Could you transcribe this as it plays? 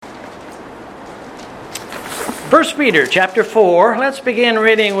1 Peter chapter 4, let's begin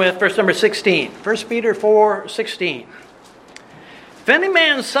reading with verse number 16. 1 Peter 4:16. If any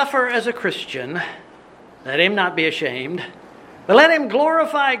man suffer as a Christian, let him not be ashamed, but let him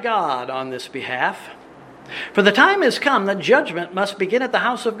glorify God on this behalf. For the time is come that judgment must begin at the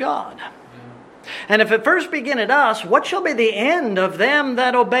house of God. And if it first begin at us, what shall be the end of them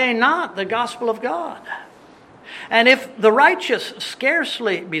that obey not the gospel of God? And if the righteous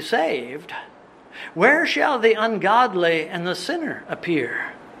scarcely be saved, where shall the ungodly and the sinner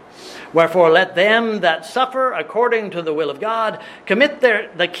appear? Wherefore let them that suffer according to the will of God commit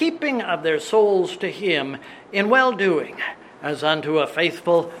the keeping of their souls to Him in well-doing, as unto a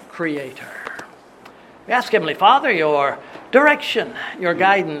faithful Creator. We ask Heavenly Father your direction, your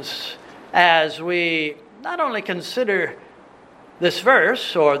guidance, as we not only consider this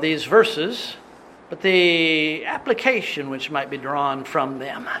verse or these verses, but the application which might be drawn from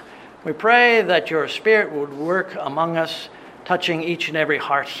them. We pray that your Spirit would work among us, touching each and every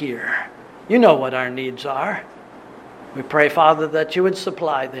heart here. You know what our needs are. We pray, Father, that you would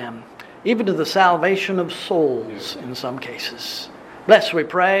supply them, even to the salvation of souls in some cases. Bless, we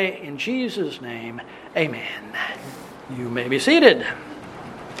pray, in Jesus' name, amen. You may be seated.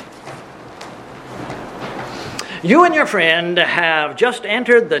 You and your friend have just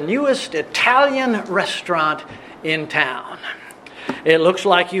entered the newest Italian restaurant in town. It looks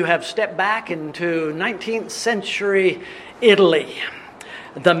like you have stepped back into 19th century Italy.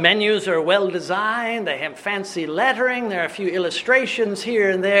 The menus are well designed. They have fancy lettering. There are a few illustrations here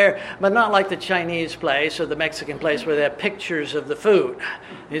and there, but not like the Chinese place or the Mexican place where they have pictures of the food.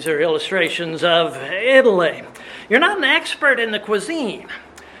 These are illustrations of Italy. You're not an expert in the cuisine,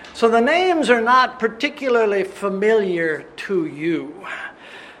 so the names are not particularly familiar to you.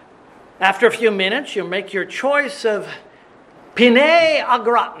 After a few minutes, you'll make your choice of penne au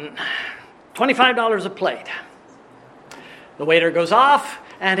gratin, $25 a plate. The waiter goes off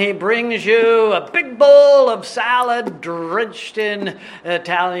and he brings you a big bowl of salad drenched in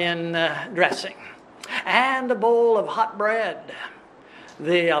Italian dressing and a bowl of hot bread.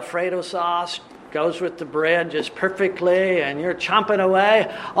 The Alfredo sauce goes with the bread just perfectly, and you're chomping away,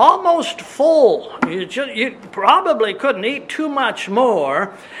 almost full. You probably couldn't eat too much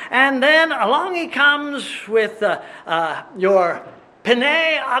more. And then along he comes with your penne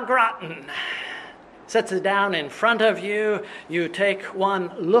au gratin. Sets it down in front of you. You take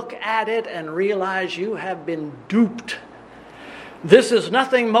one look at it and realize you have been duped. This is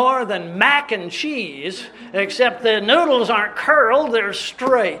nothing more than mac and cheese, except the noodles aren't curled, they're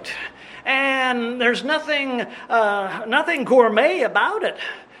straight. And there's nothing gourmet about it.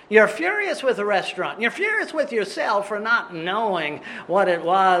 You're furious with the restaurant. You're furious with yourself for not knowing what it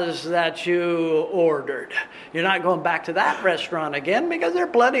was that you ordered. You're not going back to that restaurant again because there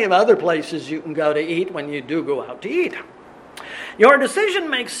are plenty of other places you can go to eat when you do go out to eat. Your decision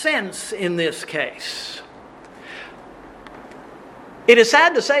makes sense in this case. It is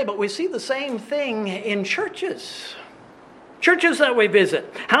sad to say, but we see the same thing in churches. Churches that we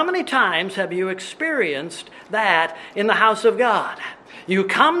visit. How many times have you experienced that in the house of God? You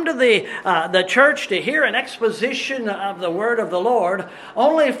come to the church to hear an exposition of the word of the Lord,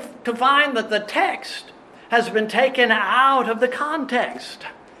 only to find that the text has been taken out of the context.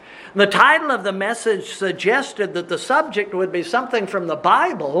 The title of the message suggested that the subject would be something from the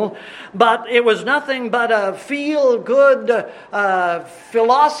Bible, but it was nothing but a feel-good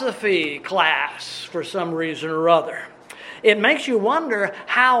philosophy class for some reason or other. It makes you wonder,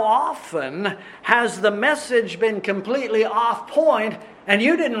 how often has the message been completely off point and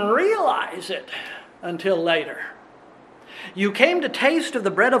you didn't realize it until later? You came to taste of the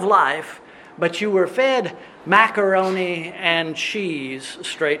bread of life, but you were fed macaroni and cheese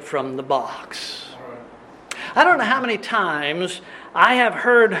straight from the box. I don't know how many times I have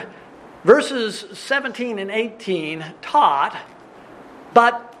heard verses 17 and 18 taught,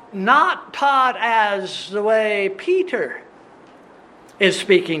 but not taught as the way Peter is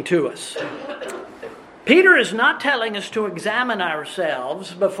speaking to us. Peter is not telling us to examine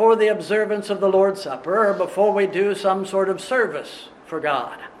ourselves before the observance of the Lord's Supper or before we do some sort of service for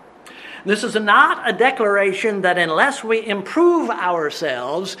God. This is not a declaration that unless we improve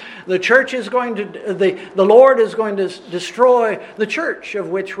ourselves, the Lord is going to destroy the church of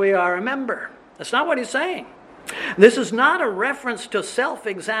which we are a member. That's not what he's saying. This is not a reference to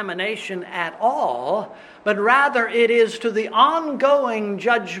self-examination at all, but rather it is to the ongoing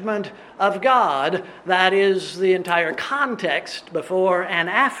judgment of God. That is the entire context before and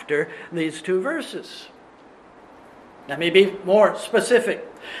after these two verses. Let me be more specific.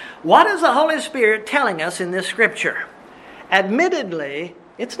 What is the Holy Spirit telling us in this scripture? Admittedly,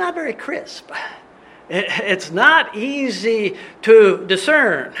 it's not very crisp. It's not easy to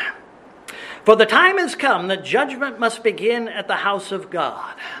discern. For the time has come that judgment must begin at the house of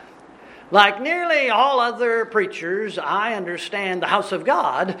God. Like nearly all other preachers, I understand the house of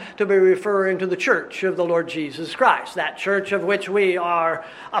God to be referring to the church of the Lord Jesus Christ, that church of which we are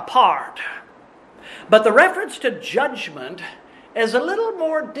a part. But the reference to judgment is a little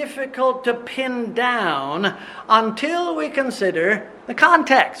more difficult to pin down until we consider the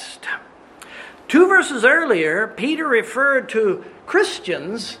context. 2 verses earlier, Peter referred to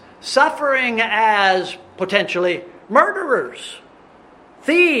Christians suffering as potentially murderers,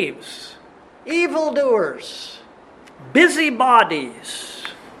 thieves, evildoers, busybodies.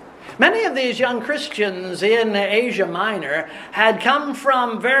 Many of these young Christians in Asia Minor had come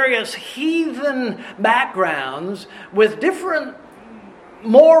from various heathen backgrounds with different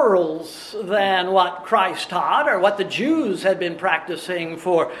morals than what Christ taught or what the Jews had been practicing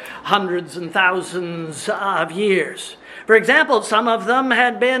for hundreds and thousands of years. For example, some of them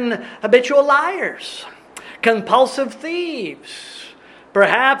had been habitual liars, compulsive thieves,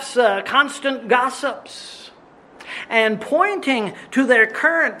 perhaps constant gossips. And pointing to their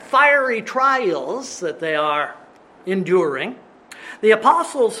current fiery trials that they are enduring, the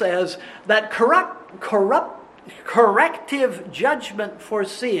apostle says that corrective judgment for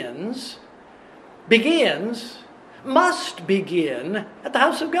sins must begin at the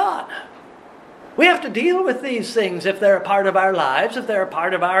house of God. We have to deal with these things if they're a part of our lives, if they're a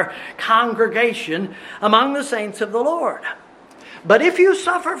part of our congregation among the saints of the Lord. But if you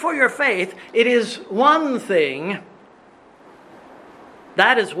suffer for your faith, it is one thing.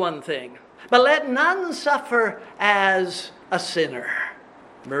 That is one thing. But let none suffer as a sinner.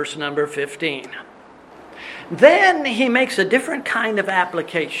 Verse number 15. Then he makes a different kind of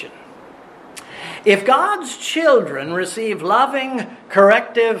application. If God's children receive loving,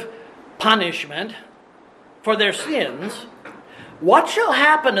 corrective punishment for their sins, what shall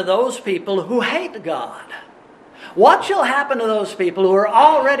happen to those people who hate God? What shall happen to those people who are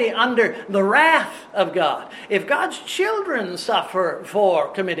already under the wrath of God? If God's children suffer for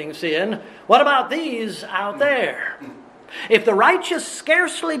committing sin, what about these out there? If the righteous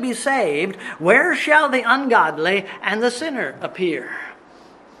scarcely be saved, where shall the ungodly and the sinner appear?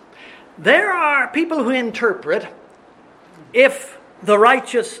 There are people who interpret, if the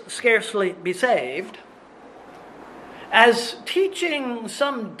righteous scarcely be saved, as teaching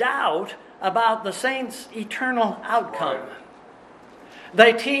some doubt about the saints' eternal outcome.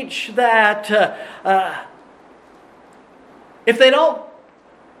 They teach that if they don't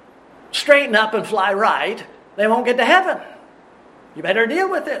straighten up and fly right, they won't get to heaven. You better deal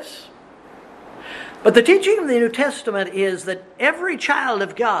with this. But the teaching of the New Testament is that every child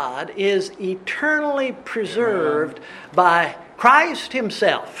of God is eternally preserved by Christ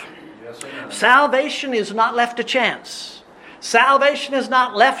himself. Salvation is not left to chance. Salvation is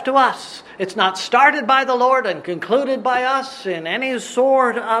not left to us. It's not started by the Lord and concluded by us in any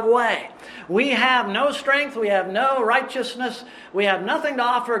sort of way. We have no strength, we have no righteousness, we have nothing to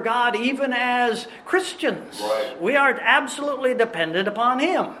offer God even as Christians. Right. We are absolutely dependent upon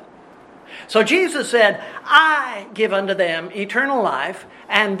Him. So Jesus said, I give unto them eternal life,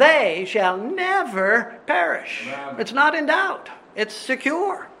 and they shall never perish. Amen. It's not in doubt. It's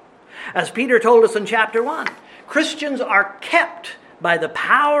secure. As Peter told us in chapter 1, Christians are kept by the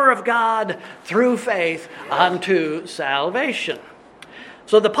power of God through faith unto salvation.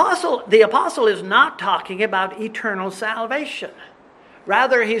 So the apostle is not talking about eternal salvation.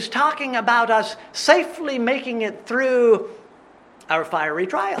 Rather, he's talking about us safely making it through our fiery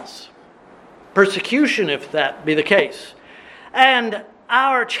trials. Persecution, if that be the case. And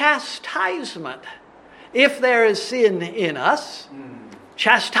our chastisement, if there is sin in us.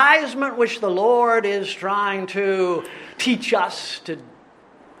 Chastisement which the Lord is trying to teach us to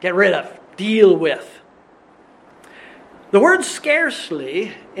get rid of, deal with. The word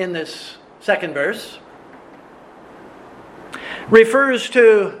scarcely in this second verse refers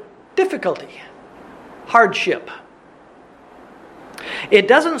to difficulty, hardship. It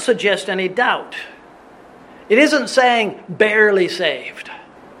doesn't suggest any doubt. It isn't saying barely saved.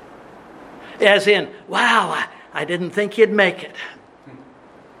 As in, wow, I didn't think you'd make it.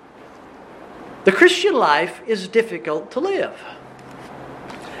 The Christian life is difficult to live.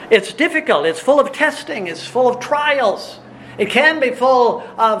 It's difficult. It's full of testing. It's full of trials. It can be full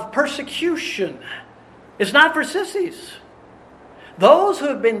of persecution. It's not for sissies. Those who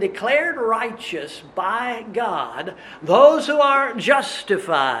have been declared righteous by God, those who are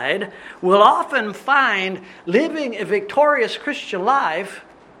justified, will often find living a victorious Christian life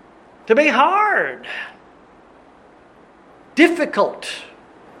to be hard, difficult.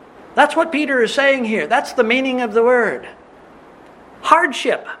 That's what Peter is saying here. That's the meaning of the word.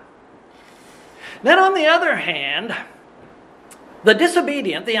 Hardship. Then on the other hand, the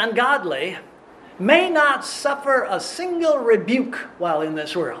disobedient, the ungodly, may not suffer a single rebuke while in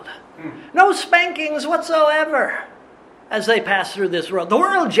this world. No spankings whatsoever as they pass through this world. The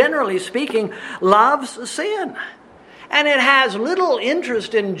world, generally speaking, loves sin. And it has little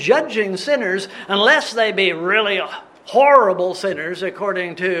interest in judging sinners unless they be really horrible sinners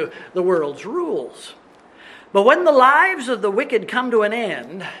according to the world's rules. But when the lives of the wicked come to an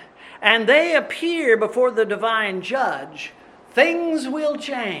end and they appear before the divine judge, things will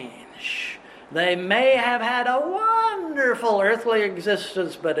change. They may have had a wonderful earthly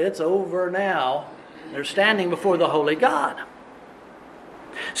existence, but it's over now. They're standing before the holy God.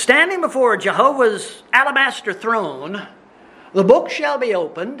 Standing before Jehovah's alabaster throne, the book shall be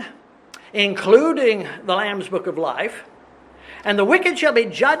opened, including the Lamb's book of life, and the wicked shall be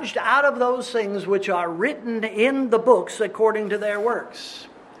judged out of those things which are written in the books according to their works.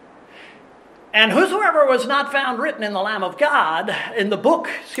 And whosoever was not found written in the Lamb of God, written in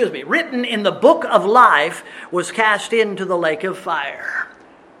the book of life, was cast into the lake of fire.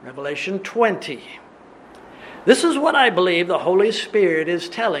 Revelation 20. This is what I believe the Holy Spirit is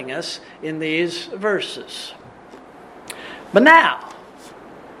telling us in these verses. But now,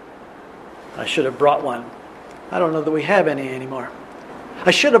 I should have brought one. I don't know that we have any anymore.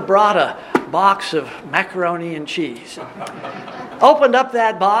 I should have brought a box of macaroni and cheese. Opened up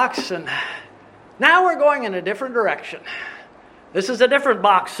that box, and now we're going in a different direction. This is a different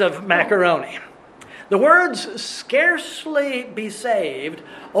box of macaroni. The words "scarcely be saved"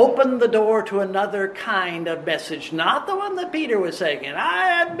 open the door to another kind of message, not the one that Peter was saying, and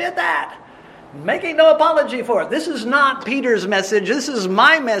I admit that. Making no apology for it. This is not Peter's message. This is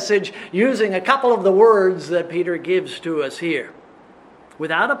my message using a couple of the words that Peter gives to us here.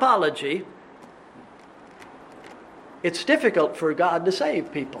 Without apology, it's difficult for God to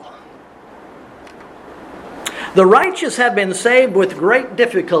save people. The righteous have been saved with great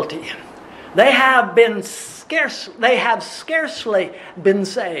difficulty. They have scarcely been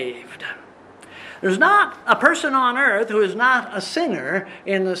saved. There's not a person on earth who is not a sinner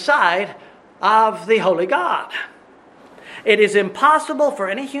in the sight of the holy God. It is impossible for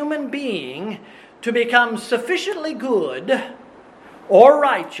any human being to become sufficiently good or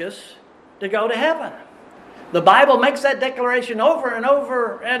righteous to go to heaven. The Bible makes that declaration over and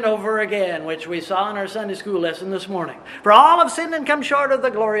over and over again, which we saw in our Sunday school lesson this morning. For all have sinned and come short of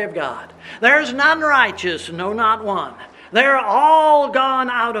the glory of God. There is none righteous, no, not one. They are all gone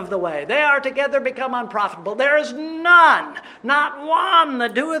out of the way. They are together become unprofitable. There is none, not one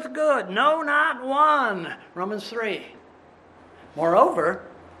that doeth good. No, not one. Romans 3. Moreover,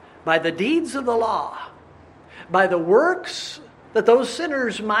 by the deeds of the law, by the works that those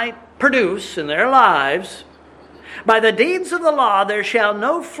sinners might produce in their lives, by the deeds of the law there shall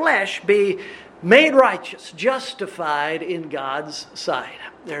no flesh be made righteous, justified in God's sight.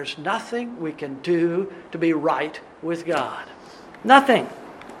 There's nothing we can do to be right with God. Nothing.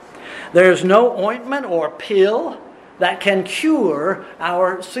 There's no ointment or pill that can cure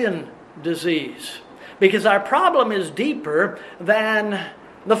our sin disease, because our problem is deeper than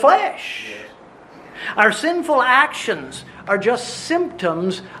the flesh. Our sinful actions are just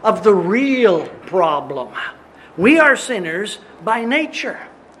symptoms of the real problem. We are sinners by nature.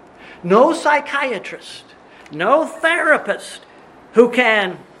 No psychiatrist, no therapist who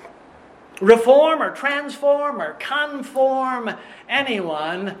can reform or transform or conform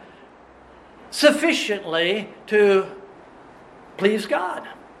anyone sufficiently to please God.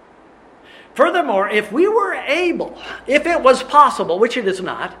 Furthermore, if we were able, if it was possible, which it is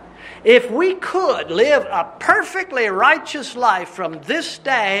not, if we could live a perfectly righteous life from this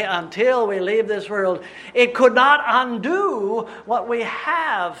day until we leave this world, it could not undo what we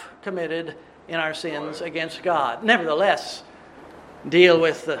have committed in our sins against God. Nevertheless, deal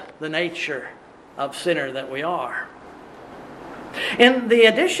with the nature of sinner that we are. In the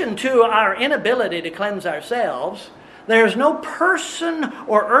addition to our inability to cleanse ourselves, there is no person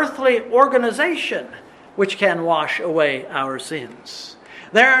or earthly organization which can wash away our sins.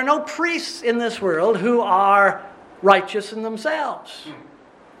 There are no priests in this world who are righteous in themselves.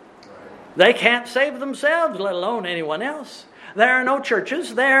 They can't save themselves, let alone anyone else. There are no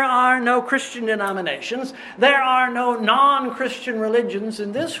churches. There are no Christian denominations. There are no non-Christian religions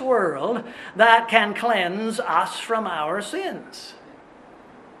in this world that can cleanse us from our sins.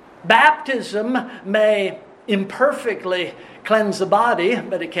 Baptism may imperfectly cleanse the body,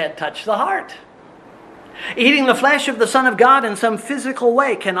 but it can't touch the heart. Eating the flesh of the Son of God in some physical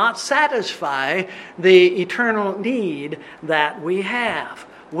way cannot satisfy the eternal need that we have.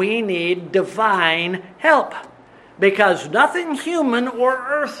 we need divine help, because nothing human or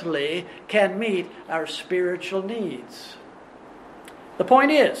earthly can meet our spiritual needs. The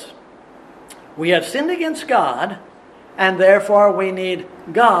point is, we have sinned against God, and therefore we need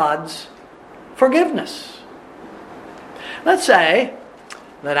God's forgiveness. Let's say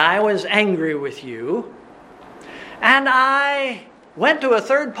that I was angry with you, and I went to a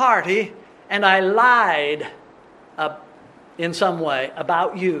third party and I lied in some way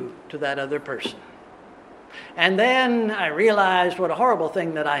about you to that other person. And then I realized what a horrible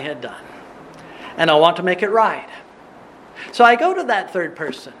thing that I had done. And I want to make it right. So I go to that third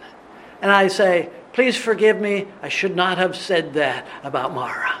person and I say, please forgive me, I should not have said that about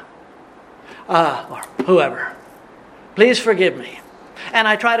Mara. Or whoever. Please forgive me. And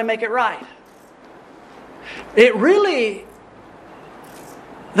I try to make it right. There's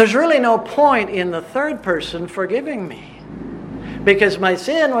really no point in the third person forgiving me, because my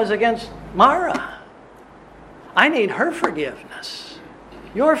sin was against Mara. I need her forgiveness,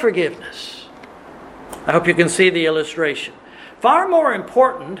 your forgiveness. I hope you can see the illustration. Far more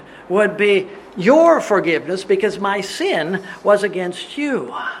important would be your forgiveness, because my sin was against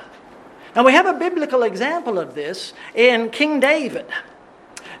you. Now we have a biblical example of this in King David.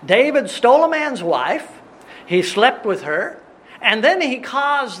 David stole a man's wife, he slept with her, and then he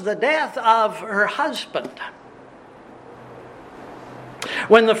caused the death of her husband.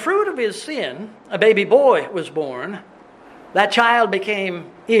 When the fruit of his sin, a baby boy, was born, that child became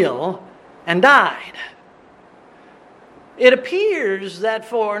ill and died. It appears that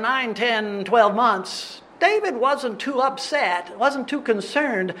for 9, 10, 12 months, David wasn't too upset, wasn't too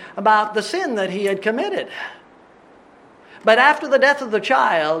concerned about the sin that he had committed. But after the death of the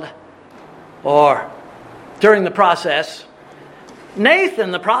child, or during the process,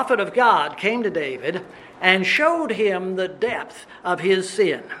 Nathan, the prophet of God, came to David and showed him the depth of his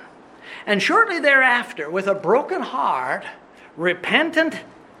sin. And shortly thereafter, with a broken heart, repentant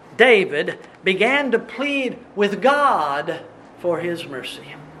David began to plead with God for his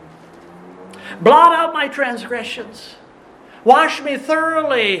mercy. Blot out my transgressions. Wash me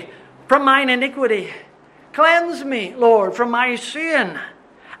thoroughly from mine iniquity. Cleanse me, Lord, from my sin.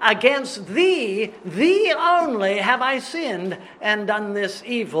 Against thee, thee only, have I sinned and done this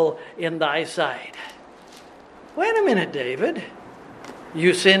evil in thy sight. Wait a minute, David.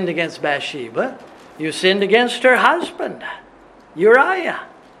 You sinned against Bathsheba. You sinned against her husband, Uriah.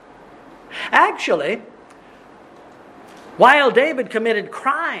 Actually, while David committed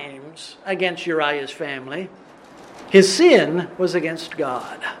crimes against Uriah's family, his sin was against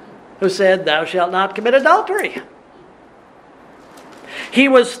God, who said, thou shalt not commit adultery. He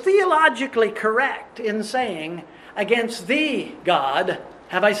was theologically correct in saying, against thee, God,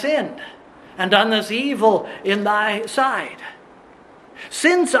 have I sinned, and done this evil in thy sight.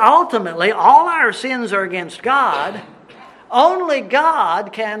 Since ultimately all our sins are against God, only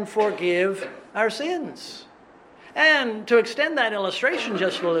God can forgive our sins. And to extend that illustration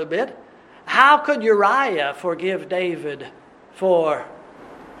just a little bit, how could Uriah forgive David for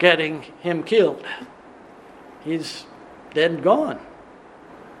getting him killed? He's dead and gone.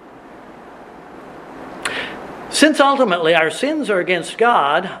 Since ultimately our sins are against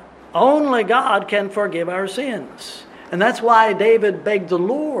God, only God can forgive our sins. And that's why David begged the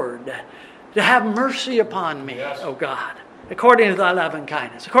Lord to have mercy upon me, O God, according to thy love and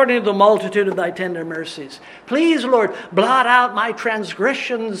kindness, according to the multitude of thy tender mercies. Please, Lord, blot out my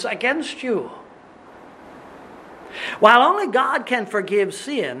transgressions against you. While only God can forgive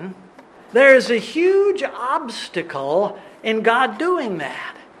sin, there is a huge obstacle in God doing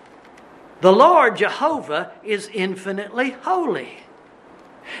that. The Lord Jehovah is infinitely holy.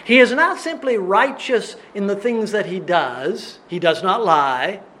 He is not simply righteous in the things that he does. He does not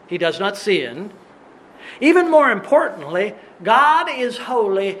lie. He does not sin. Even more importantly, God is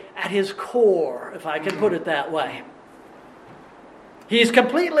holy at his core, if I can put it that way. He's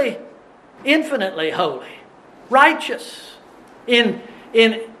completely, infinitely holy, righteous in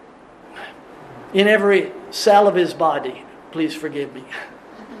every cell of his body. Please forgive me.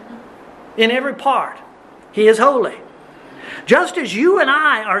 In every part, he is holy. Just as you and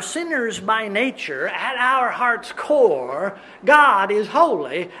I are sinners by nature, at our heart's core, God is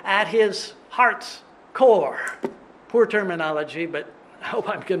holy at his heart's core. Poor terminology, but I hope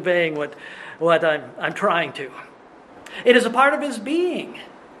I'm conveying what I'm trying to. It is a part of his being.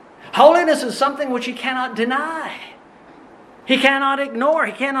 Holiness is something which he cannot deny. He cannot ignore.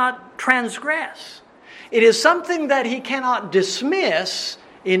 He cannot transgress. It is something that he cannot dismiss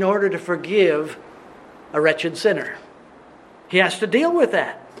in order to forgive a wretched sinner. He has to deal with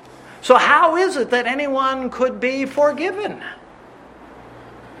that. So how is it that anyone could be forgiven?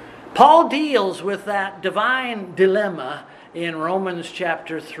 Paul deals with that divine dilemma in Romans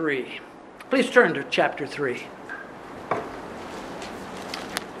chapter 3. Please turn to chapter 3.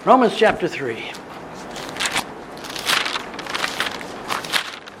 Romans chapter 3.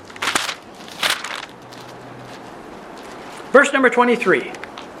 Verse number 23.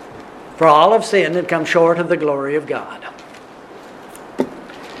 For all have sinned and come short of the glory of God.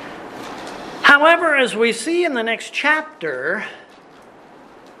 However, as we see in the next chapter,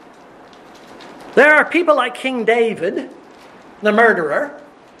 there are people like King David, the murderer,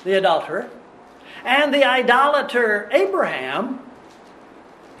 the adulterer, and the idolater Abraham,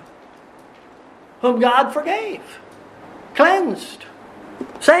 whom God forgave, cleansed,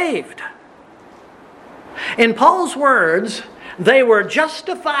 saved. In Paul's words, they were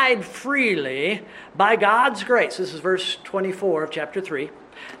justified freely by God's grace. This is verse 24 of chapter 3.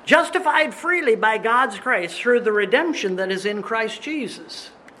 Justified freely by God's grace through the redemption that is in Christ Jesus.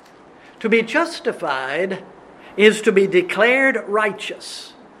 To be justified is to be declared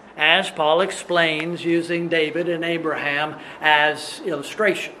righteous, as Paul explains using David and Abraham as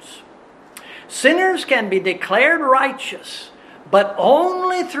illustrations. Sinners can be declared righteous, but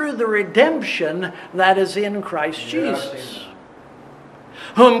only through the redemption that is in Christ Jesus,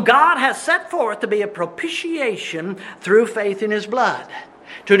 whom God has set forth to be a propitiation through faith in His blood,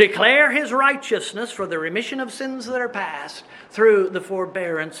 to declare His righteousness for the remission of sins that are past through the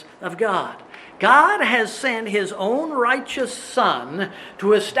forbearance of God. God has sent His own righteous Son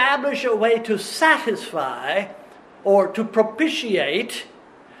to establish a way to satisfy or to propitiate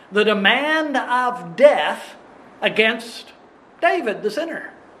the demand of death against David the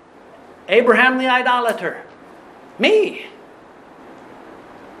sinner, Abraham the idolater, me.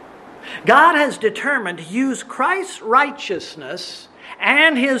 God has determined to use Christ's righteousness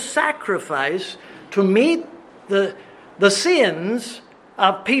and His sacrifice to meet the sins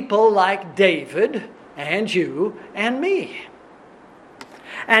of people like David and you and me.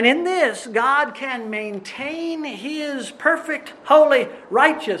 And in this, God can maintain His perfect, holy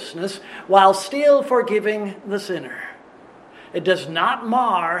righteousness while still forgiving the sinner. It does not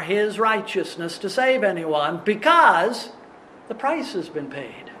mar His righteousness to save anyone because the price has been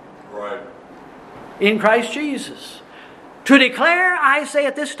paid. Right. In Christ Jesus. To declare, I say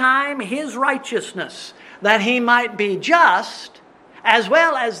at this time, His righteousness, that He might be just, as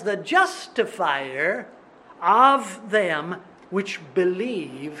well as the justifier of them which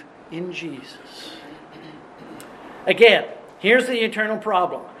believe in Jesus. Again, here's the eternal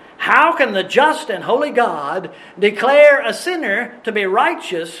problem. How can the just and holy God declare a sinner to be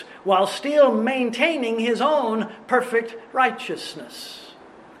righteous while still maintaining His own perfect righteousness?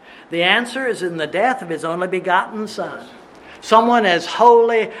 The answer is in the death of His only begotten Son, someone as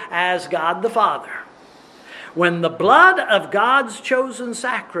holy as God the Father. When the blood of God's chosen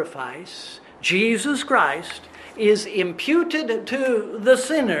sacrifice, Jesus Christ, is imputed to the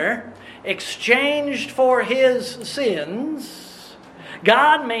sinner, exchanged for his sins,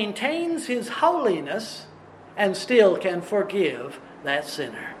 God maintains His holiness and still can forgive that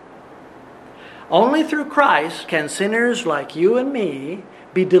sinner. Only through Christ can sinners like you and me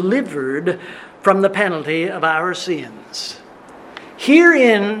be delivered from the penalty of our sins.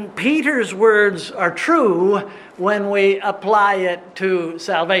 Herein, Peter's words are true when we apply it to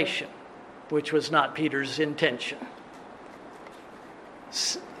salvation, which was not Peter's intention.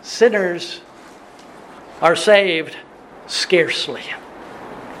 Sinners are saved scarcely,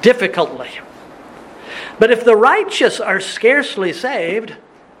 difficultly. But if the righteous are scarcely saved,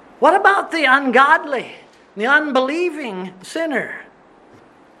 what about the ungodly, the unbelieving sinner?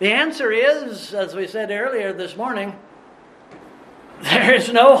 The answer is, as we said earlier this morning, there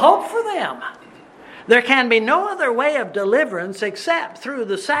is no hope for them. There can be no other way of deliverance except through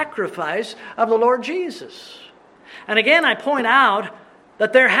the sacrifice of the Lord Jesus. And again, I point out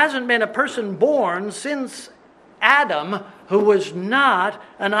that there hasn't been a person born since Adam who was not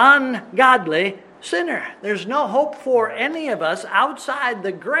an ungodly sinner. There's no hope for any of us outside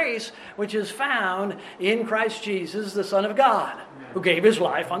the grace which is found in Christ Jesus, the Son of God, who gave His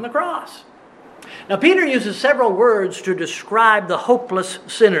life on the cross. Now, Peter uses several words to describe the hopeless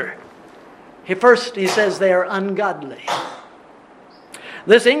sinner. First, he says they are ungodly.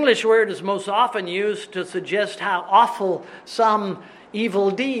 This English word is most often used to suggest how awful some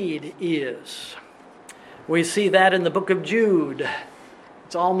evil deed is. We see that in the book of Jude.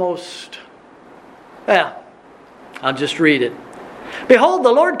 It's almost, well, I'll just read it. Behold,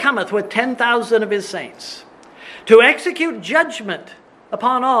 the Lord cometh with 10,000 of His saints, to execute judgment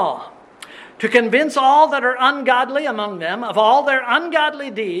upon all, to convince all that are ungodly among them of all their ungodly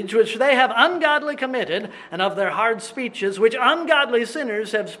deeds which they have ungodly committed, and of their hard speeches which ungodly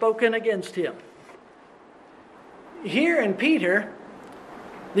sinners have spoken against him. Here in Peter,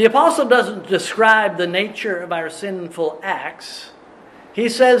 the apostle doesn't describe the nature of our sinful acts. He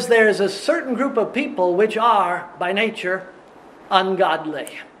says there's a certain group of people which are, by nature, ungodly.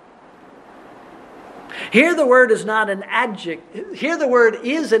 Here the word is not an adjective. Here the word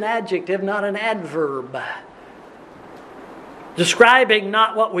is an adjective, not an adverb. Describing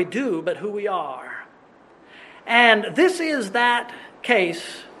not what we do, but who we are. And this is that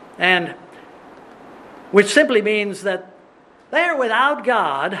case, and which simply means that they are without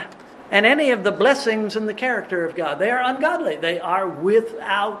God and any of the blessings and the character of God. They are ungodly. They are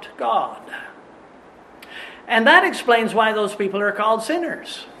without God. And that explains why those people are called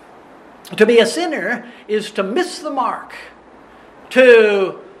sinners. To be a sinner is to miss the mark,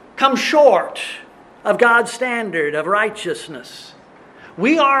 to come short of God's standard of righteousness.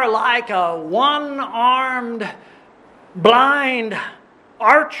 We are like a one-armed, blind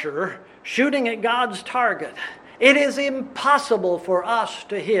archer shooting at God's target. It is impossible for us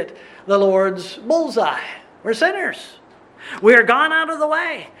to hit the Lord's bullseye. We're sinners. We are gone out of the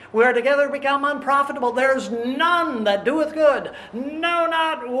way. We are together become unprofitable. There's none that doeth good. No,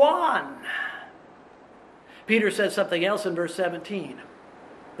 not one. Peter says something else in verse 17.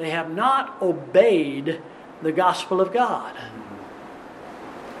 They have not obeyed the gospel of God.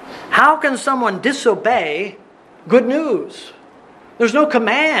 How can someone disobey good news? There's no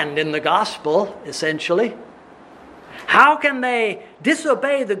command in the gospel, essentially. How can they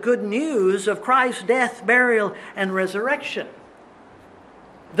disobey the good news of Christ's death, burial, and resurrection?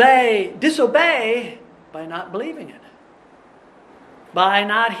 They disobey by not believing it, by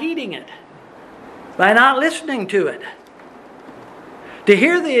not heeding it, by not listening to it. To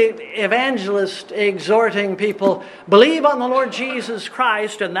hear the evangelist exhorting people, believe on the Lord Jesus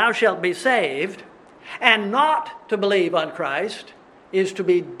Christ and thou shalt be saved, and not to believe on Christ is to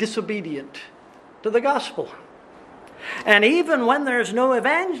be disobedient to the gospel. And even when there's no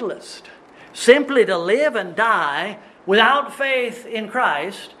evangelist, simply to live and die without faith in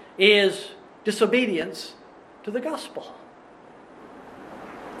Christ is disobedience to the gospel.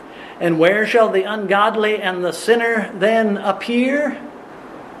 And where shall the ungodly and the sinner then appear?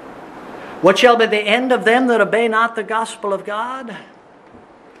 What shall be the end of them that obey not the gospel of God?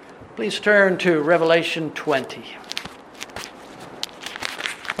 Please turn to Revelation 20.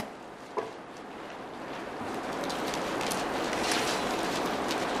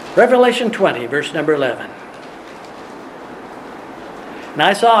 Revelation 20, verse number 11. And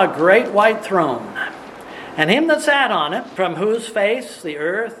I saw a great white throne, and him that sat on it, from whose face the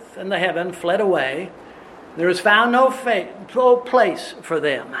earth and the heaven fled away. There was found no place for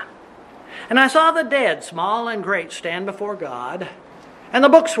them. And I saw the dead, small and great, stand before God, and the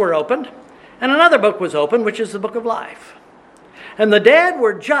books were opened, and another book was opened, which is the book of life. And the dead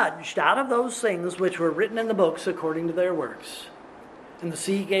were judged out of those things which were written in the books according to their works. And the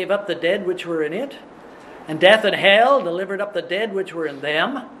sea gave up the dead which were in it, and death and hell delivered up the dead which were in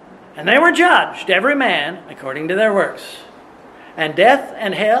them, and they were judged, every man according to their works. And death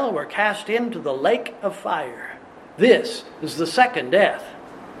and hell were cast into the lake of fire. This is the second death.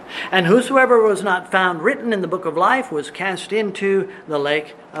 And whosoever was not found written in the book of life was cast into the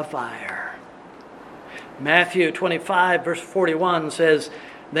lake of fire. Matthew 25, verse 41 says,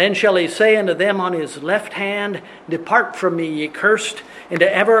 Then shall he say unto them on his left hand, Depart from me, ye cursed,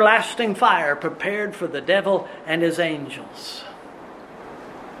 into everlasting fire, prepared for the devil and his angels.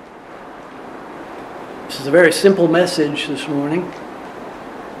 This is a very simple message this morning.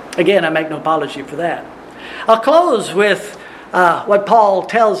 Again, I make no apology for that. I'll close with what Paul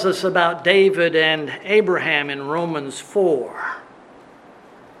tells us about David and Abraham in Romans 4.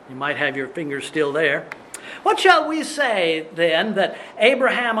 You might have your fingers still there. What shall we say then that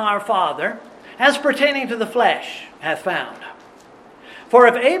Abraham our father, as pertaining to the flesh, hath found? For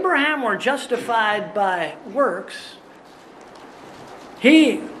if Abraham were justified by works,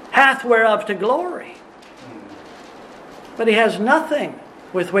 he hath whereof to glory. But he has nothing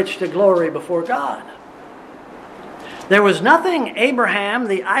with which to glory before God. There was nothing Abraham,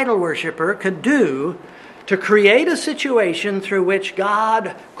 the idol worshiper, could do to create a situation through which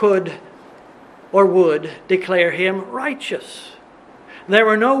God could or would declare him righteous. There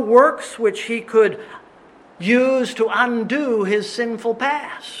were no works which he could use to undo his sinful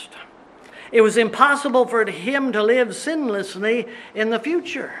past. It was impossible for him to live sinlessly in the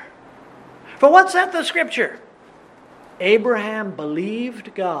future. For what saith the Scripture? Abraham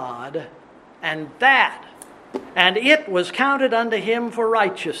believed God, and it was counted unto him for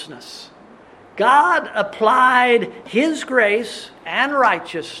righteousness. God applied His grace and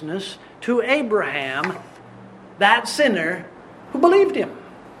righteousness to Abraham, that sinner who believed Him,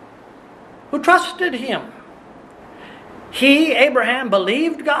 who trusted Him. He, Abraham,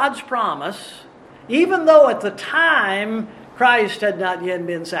 believed God's promise, even though at the time Christ had not yet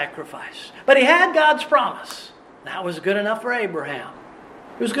been sacrificed. But he had God's promise. That was good enough for Abraham.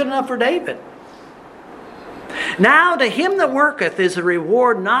 It was good enough for David. Now to him that worketh is a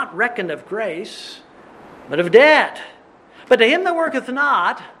reward not reckoned of grace, but of debt. But to him that worketh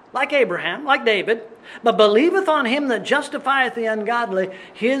not, like Abraham, like David, but believeth on him that justifieth the ungodly,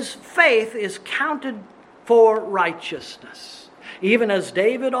 his faith is counted for righteousness. Even as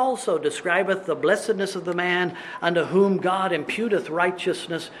David also describeth the blessedness of the man unto whom God imputeth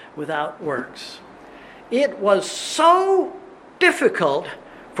righteousness without works. It was so difficult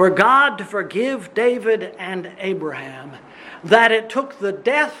for God to forgive David and Abraham that it took the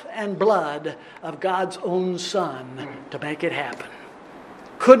death and blood of God's own Son to make it happen.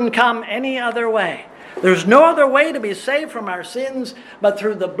 Couldn't come any other way. There's no other way to be saved from our sins but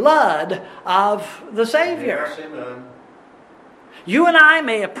through the blood of the Savior. Yes, amen. You and I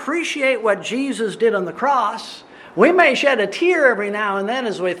may appreciate what Jesus did on the cross. We may shed a tear every now and then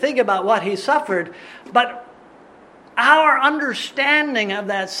as we think about what He suffered, but our understanding of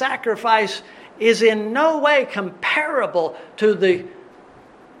that sacrifice is in no way comparable to the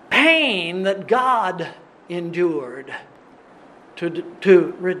pain that God endured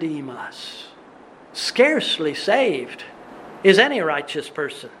to redeem us. Scarcely saved is any righteous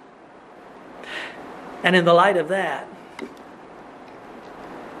person. And in the light of that,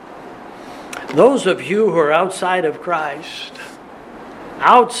 those of you who are outside of Christ,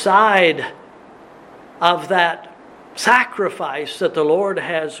 outside of that sacrifice that the Lord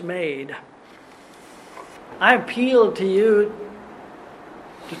has made, I appeal to you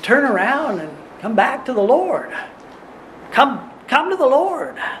to turn around and come back to the Lord. Come to the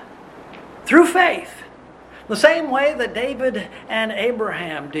Lord through faith, the same way that David and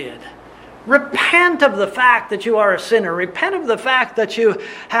Abraham did. Repent of the fact that you are a sinner. Repent of the fact that you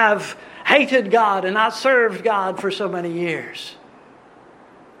have hated God and not served God for so many years.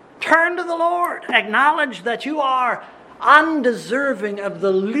 Turn to the Lord. Acknowledge that you are undeserving of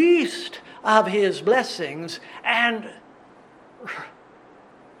the least of His blessings and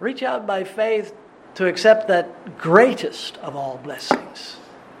reach out by faith to accept that greatest of all blessings,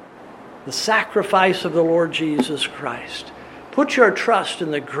 the sacrifice of the Lord Jesus Christ. Put your trust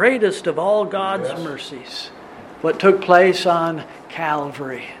in the greatest of all God's mercies, what took place on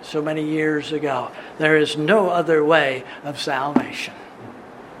Calvary so many years ago. There is no other way of salvation.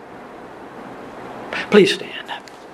 Please stand.